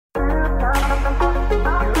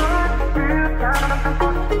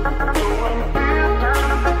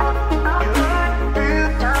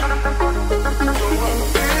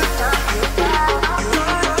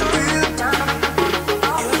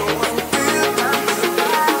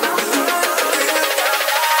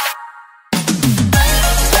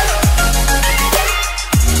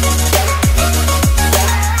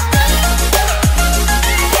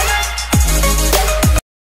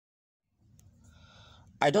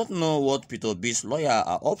don't know what Peter Obi'S lawyer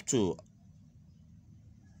are up to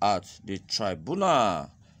at the tribunal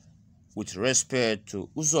with respect to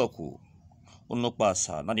Uzoku.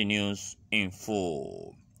 Onokpasa, not the news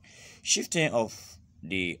info. Shifting of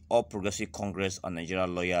the All Progressive Congress and Nigeria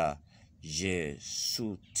lawyer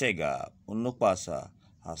Jesutega Onokpasa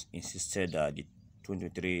has insisted that the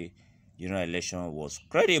 2023 general election was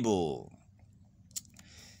credible.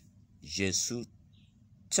 Jesutega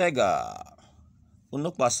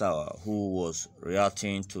Onokpasa, who was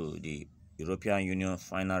reacting to the European Union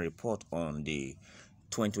final report on the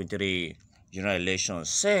 2023 general election,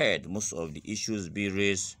 said most of the issues being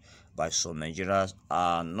raised by some Nigerians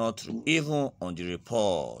are not even on the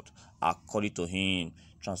report. According to him,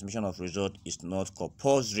 transmission of result is not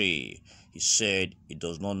compulsory. He said he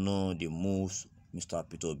does not know the moves Mr.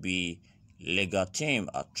 Peter Obi legal team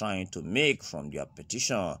are trying to make from their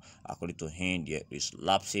petition. According to him, there is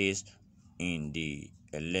lapses in the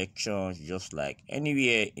elections just like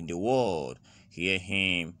anywhere in the world. Hear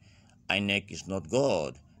him, INEC is not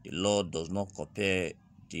God. The Lord does not compare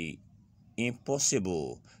the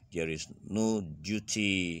impossible. There is no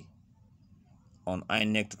duty on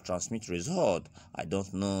INEC to transmit result. I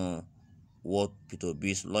don't know what Peter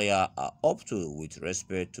Obi'S lawyer are up to with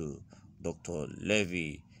respect to Dr.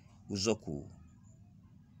 Levi Uzoku.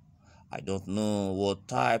 I don't know what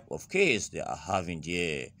type of case they are having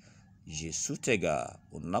there. Jesutega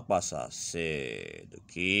Onokpasa said,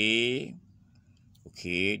 okay,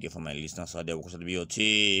 therefore my listeners are there, what should be your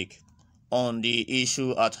take on the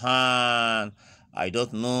issue at hand? I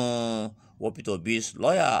don't know what Peter Obi'S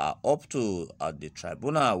lawyer are up to at the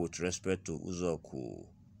tribunal with respect to Uzoku.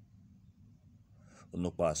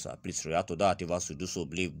 Onokpasa, please react to that. If I do so,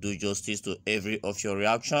 believe, do justice to every of your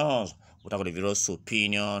reactions. Whatever the various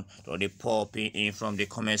opinion, or they popping in from the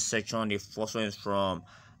comment section. The first one is from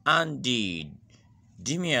Andy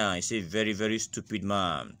Dimia. He's a very, very stupid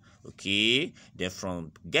man. Okay, then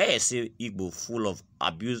from guys say Igbo full of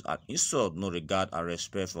abuse and insult, no regard and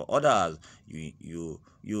respect for others. You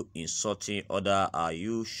insulting other. Are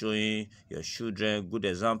you showing your children good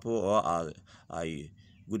example, or are you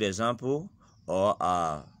good example, or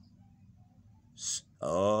are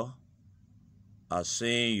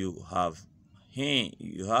saying you have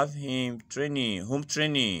him training, home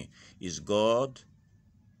training? Is God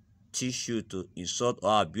teach you to insult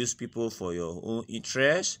or abuse people for your own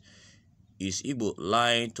interest? Is Igbo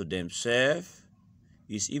lying to themselves?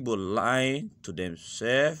 Is Igbo lying to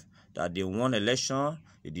themselves that they won election?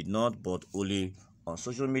 They did not, but only on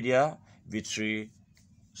social media. Victory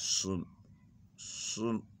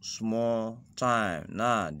small time.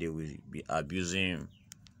 Now they will be abusing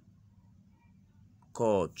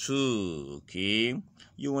God too. Okay,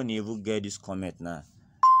 you won't even get this comment now.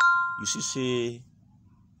 You see, say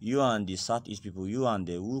you and the Southeast people, you and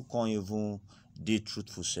the who can't even do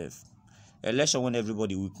truthful self. Election when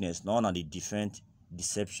everybody witness, none of the different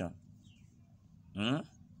deception. I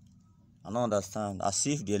don't understand. As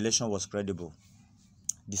if the election was credible.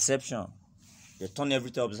 Deception. They turn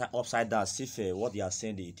everything upside down, as if what they are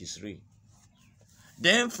saying it is real.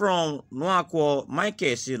 Then from Noakwa,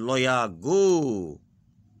 Michael said, lawyer, go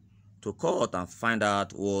to court and find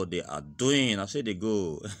out what they are doing. I say they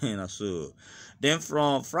go. So then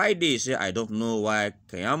from Friday, say I don't know why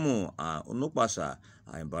Kayamu and Onokpasa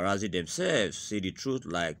are embarrassing themselves. Say the truth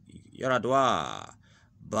like Yaradua.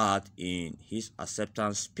 But in his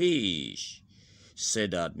acceptance speech,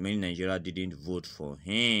 said that many Nigerians didn't vote for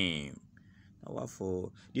him. Now what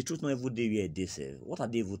for? The truth not even day where they say. What are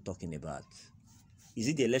they even talking about? Is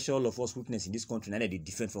it the election of us witness in this country? Now they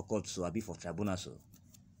defend for court, so I be for tribunal. So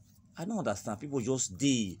I don't understand. People just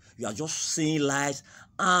you are just saying lies,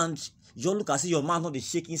 and you just look as if your mouth not the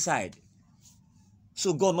shaking side.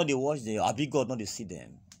 So God not they watch them, I be God not they see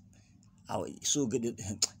them. So good.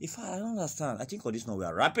 If I don't understand, I think for this now we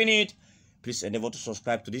are wrapping it. Please endeavor to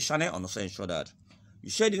subscribe to this channel and also ensure that you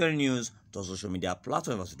share the very news to social media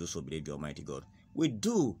platforms to do so. Believe the Almighty God. We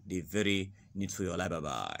do the very needful for your life. Bye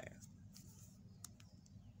bye.